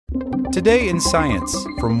Today in Science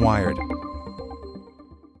from Wired.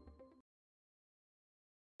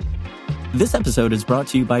 This episode is brought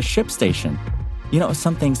to you by ShipStation. You know,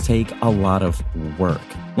 some things take a lot of work,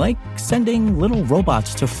 like sending little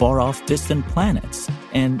robots to far-off distant planets.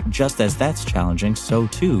 And just as that's challenging, so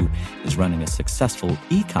too is running a successful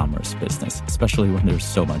e-commerce business, especially when there's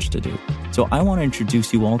so much to do. So I want to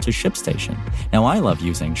introduce you all to ShipStation. Now, I love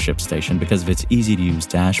using ShipStation because of its easy-to-use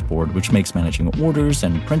dashboard, which makes managing orders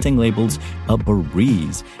and printing labels a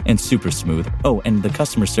breeze and super smooth. Oh, and the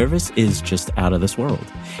customer service is just out of this world.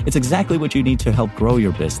 It's exactly what you need to help grow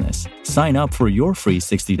your business. Sign up for your free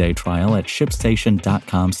 60-day trial at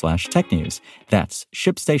shipstation.com/technews. That's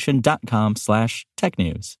shipstation.com/technews.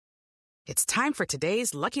 It's time for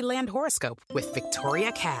today's Lucky Land horoscope with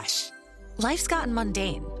Victoria Cash. Life's gotten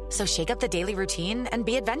mundane, so shake up the daily routine and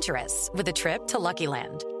be adventurous with a trip to Lucky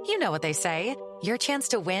Land. You know what they say, your chance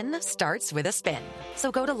to win starts with a spin. So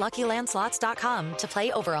go to LuckyLandSlots.com to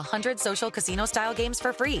play over 100 social casino-style games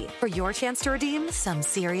for free for your chance to redeem some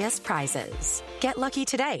serious prizes. Get lucky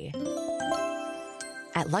today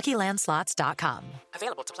at LuckyLandSlots.com.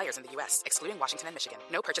 Available to players in the U.S., excluding Washington and Michigan.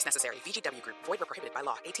 No purchase necessary. VGW Group. Void where prohibited by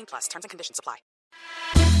law. 18+. Terms and conditions apply.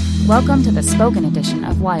 Welcome to the spoken edition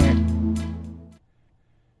of Wired.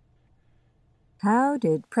 How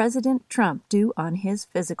did President Trump do on his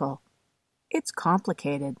physical? It's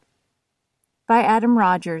complicated. By Adam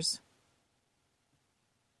Rogers.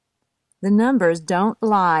 The numbers don't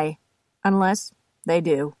lie, unless they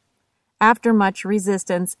do. After much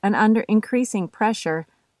resistance and under increasing pressure,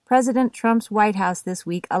 President Trump's White House this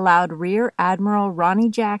week allowed Rear Admiral Ronny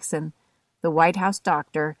Jackson, the White House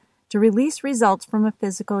doctor, to release results from a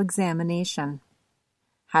physical examination.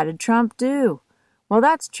 How did Trump do? Well,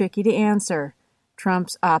 that's tricky to answer.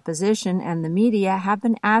 Trump's opposition and the media have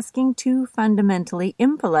been asking two fundamentally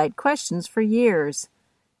impolite questions for years.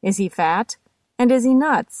 Is he fat? And is he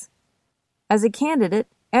nuts? As a candidate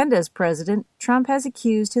and as president, Trump has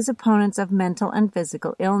accused his opponents of mental and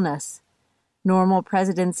physical illness. Normal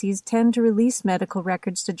presidencies tend to release medical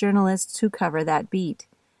records to journalists who cover that beat.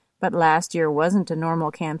 But last year wasn't a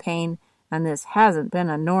normal campaign, and this hasn't been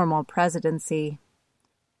a normal presidency.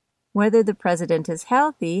 Whether the president is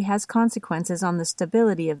healthy has consequences on the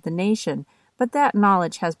stability of the nation, but that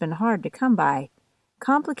knowledge has been hard to come by.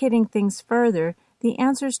 Complicating things further, the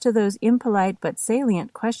answers to those impolite but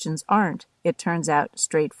salient questions aren't, it turns out,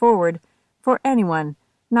 straightforward for anyone,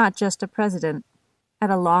 not just a president. At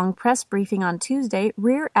a long press briefing on Tuesday,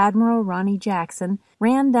 Rear Admiral Ronny Jackson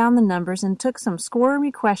ran down the numbers and took some squirmy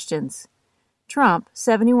questions. Trump,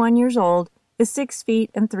 71 years old, is 6 feet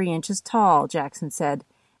and 3 inches tall, Jackson said,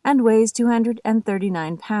 and weighs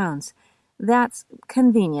 239 pounds. That's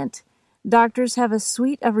convenient. Doctors have a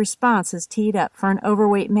suite of responses teed up for an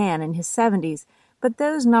overweight man in his 70s, but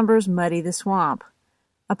those numbers muddy the swamp.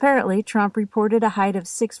 Apparently, Trump reported a height of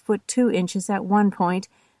 6'2" at one point,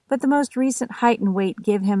 but the most recent height and weight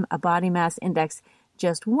give him a body mass index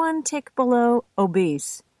just one tick below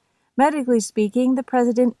obese. Medically speaking, the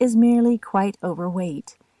president is merely quite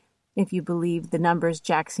overweight. If you believe the numbers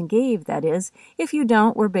Jackson gave, that is. If you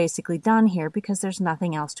don't, we're basically done here because there's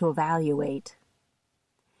nothing else to evaluate.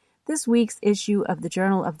 This week's issue of the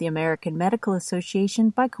Journal of the American Medical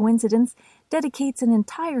Association, by coincidence, dedicates an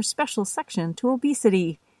entire special section to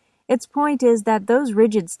obesity. Its point is that those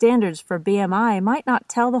rigid standards for BMI might not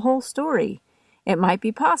tell the whole story. It might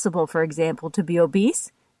be possible, for example, to be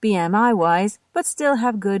obese, BMI-wise, but still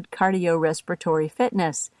have good cardiorespiratory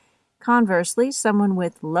fitness. Conversely, someone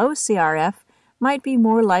with low CRF might be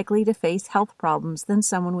more likely to face health problems than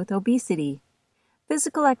someone with obesity.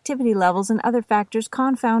 Physical activity levels and other factors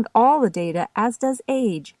confound all the data, as does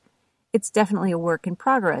age. It's definitely a work in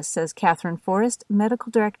progress, says Catherine Forrest, medical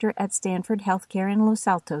director at Stanford Healthcare in Los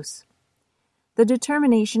Altos. The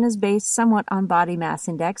determination is based somewhat on body mass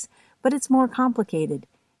index, but it's more complicated.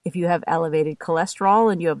 If you have elevated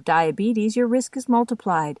cholesterol and you have diabetes, your risk is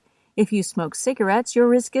multiplied. If you smoke cigarettes, your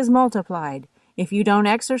risk is multiplied. If you don't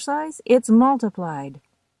exercise, it's multiplied.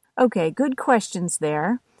 Okay, good questions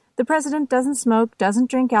there. The president doesn't smoke, doesn't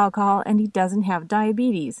drink alcohol, and he doesn't have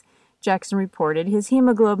diabetes. Jackson reported his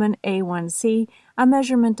hemoglobin A1C, a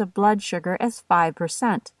measurement of blood sugar, as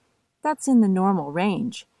 5%. That's in the normal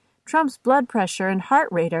range. Trump's blood pressure and heart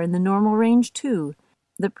rate are in the normal range, too.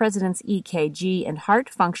 The president's EKG and heart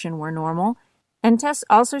function were normal, and tests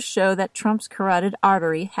also show that Trump's carotid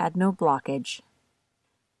artery had no blockage.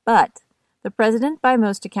 But the president, by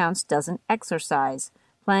most accounts, doesn't exercise.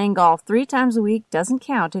 Playing golf 3 times a week doesn't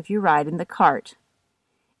count if you ride in the cart.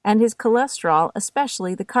 And his cholesterol,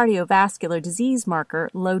 especially the cardiovascular disease marker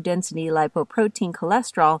low-density lipoprotein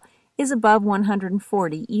cholesterol, is above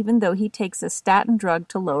 140 even though he takes a statin drug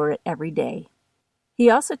to lower it every day. He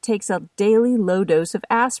also takes a daily low dose of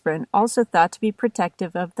aspirin, also thought to be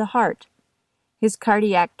protective of the heart. His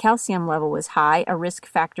cardiac calcium level was high, a risk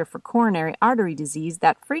factor for coronary artery disease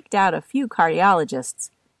that freaked out a few cardiologists.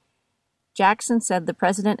 Jackson said the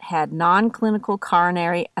president had non-clinical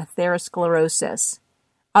coronary atherosclerosis.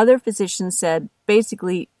 Other physicians said,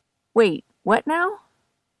 basically, wait, what now?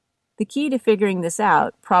 The key to figuring this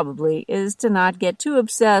out, probably, is to not get too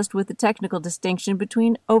obsessed with the technical distinction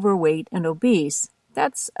between overweight and obese.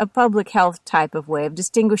 That's a public health type of way of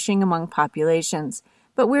distinguishing among populations.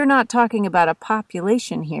 But we're not talking about a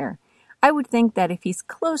population here. I would think that if he's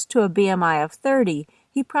close to a BMI of 30,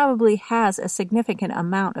 he probably has a significant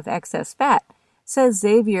amount of excess fat, says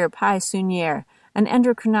Xavier Paissonnier, an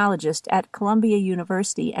endocrinologist at Columbia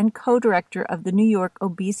University and co-director of the New York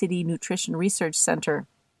Obesity Nutrition Research Center.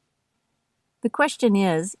 The question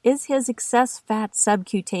is his excess fat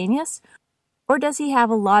subcutaneous, or does he have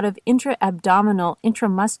a lot of intra-abdominal,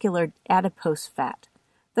 intramuscular adipose fat?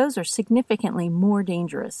 Those are significantly more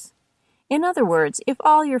dangerous. In other words, if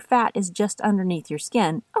all your fat is just underneath your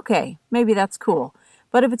skin, okay, maybe that's cool.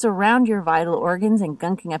 But if it's around your vital organs and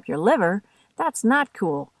gunking up your liver, that's not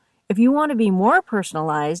cool. If you want to be more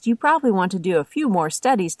personalized, you probably want to do a few more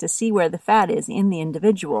studies to see where the fat is in the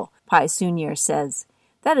individual, Paissonnier says.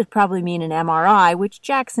 That'd probably mean an MRI, which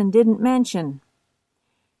Jackson didn't mention.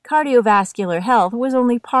 Cardiovascular health was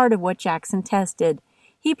only part of what Jackson tested.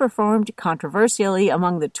 He performed, controversially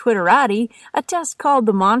among the Twitterati, a test called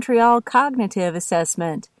the Montreal Cognitive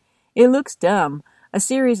Assessment. It looks dumb. A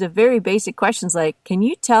series of very basic questions like, can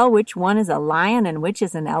you tell which one is a lion and which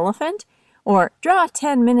is an elephant? Or, draw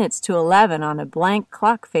 10 minutes to 11 on a blank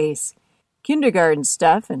clock face. Kindergarten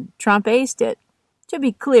stuff, and Trump aced it. To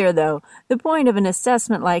be clear, though, the point of an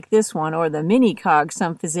assessment like this one, or the mini-cog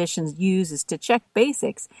some physicians use, is to check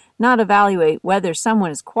basics, not evaluate whether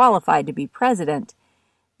someone is qualified to be president.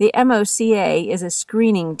 The MOCA is a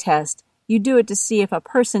screening test. You do it to see if a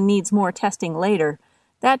person needs more testing later.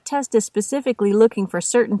 That test is specifically looking for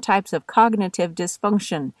certain types of cognitive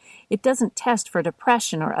dysfunction. It doesn't test for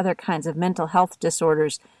depression or other kinds of mental health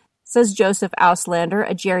disorders, says Joseph Auslander,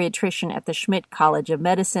 a geriatrician at the Schmidt College of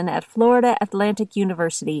Medicine at Florida Atlantic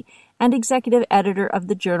University and executive editor of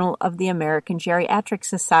the Journal of the American Geriatric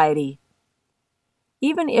Society.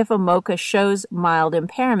 Even if a MOCA shows mild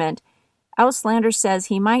impairment, Auslander says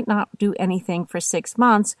he might not do anything for 6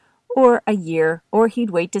 months or a year, or he'd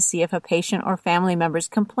wait to see if a patient or family members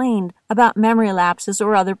complained about memory lapses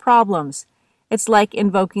or other problems. It's like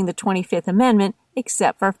invoking the 25th Amendment,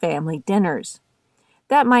 except for family dinners.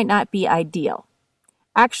 That might not be ideal.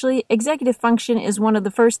 Actually, executive function is one of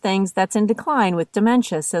the first things that's in decline with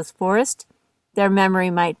dementia, says Forrest. Their memory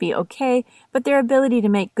might be okay, but their ability to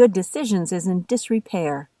make good decisions is in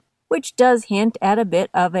disrepair, which does hint at a bit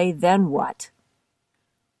of a then what.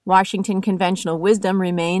 Washington conventional wisdom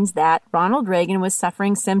remains that Ronald Reagan was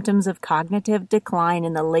suffering symptoms of cognitive decline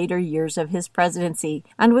in the later years of his presidency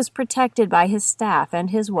and was protected by his staff and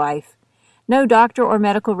his wife. No doctor or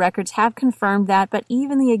medical records have confirmed that, but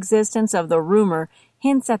even the existence of the rumor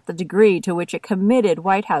hints at the degree to which a committed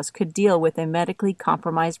White House could deal with a medically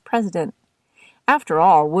compromised president. After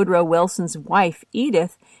all, Woodrow Wilson's wife,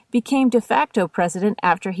 Edith, became de facto president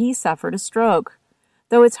after he suffered a stroke,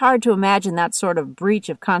 though it's hard to imagine that sort of breach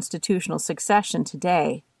of constitutional succession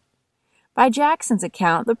today. By Jackson's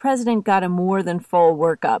account, the president got a more than full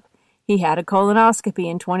workup. He had a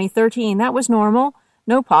colonoscopy in 2013. That was normal,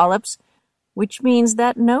 no polyps, which means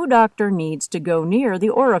that no doctor needs to go near the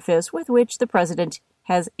orifice with which the president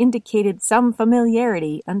has indicated some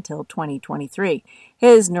familiarity until 2023.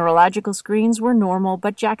 His neurological screens were normal,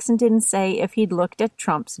 but Jackson didn't say if he'd looked at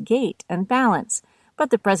Trump's gait and balance. But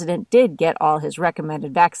the president did get all his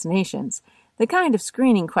recommended vaccinations, the kind of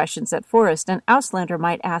screening questions that Forrest and Auslander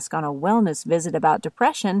might ask on a wellness visit about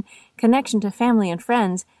depression, connection to family and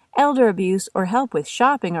friends, elder abuse, or help with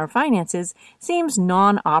shopping or finances seems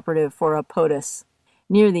non-operative for a POTUS.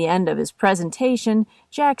 Near the end of his presentation,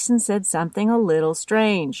 Jackson said something a little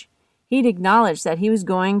strange. He'd acknowledged that he was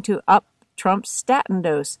going to up Trump's statin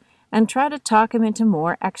dose and try to talk him into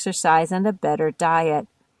more exercise and a better diet.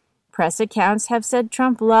 Press accounts have said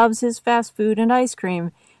Trump loves his fast food and ice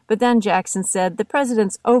cream, but then Jackson said the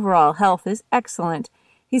president's overall health is excellent.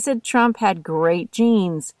 He said Trump had great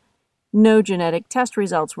genes. No genetic test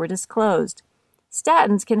results were disclosed.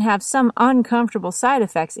 Statins can have some uncomfortable side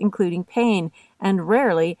effects, including pain and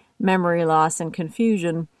rarely memory loss and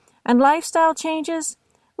confusion. And lifestyle changes?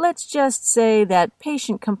 Let's just say that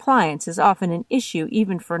patient compliance is often an issue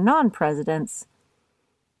even for non-presidents.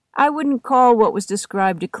 I wouldn't call what was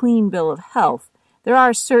described a clean bill of health. There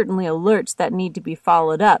are certainly alerts that need to be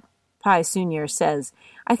followed up, Pai Sr. says.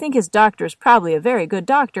 I think his doctor is probably a very good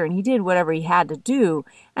doctor, and he did whatever he had to do,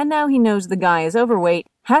 and now he knows the guy is overweight,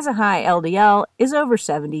 has a high LDL, is over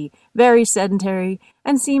 70, very sedentary,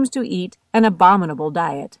 and seems to eat an abominable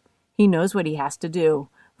diet. He knows what he has to do.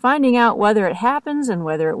 Finding out whether it happens and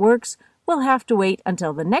whether it works, we'll have to wait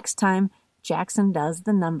until the next time Jackson does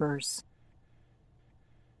the numbers.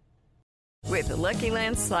 With the Lucky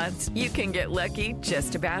Land Slots, you can get lucky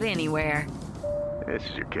just about anywhere. This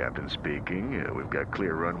is your captain speaking. We've got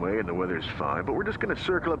clear runway and the weather's fine, but we're just going to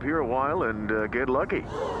circle up here a while and get lucky.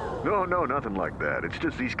 No, nothing like that. It's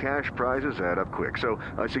just these cash prizes add up quick. So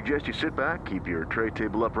I suggest you sit back, keep your tray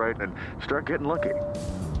table upright, and start getting lucky.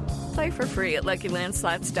 Play for free at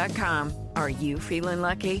LuckyLandSlots.com. Are you feeling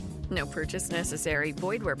lucky? No purchase necessary.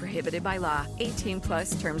 Void where prohibited by law.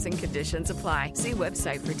 18+ terms and conditions apply. See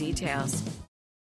website for details.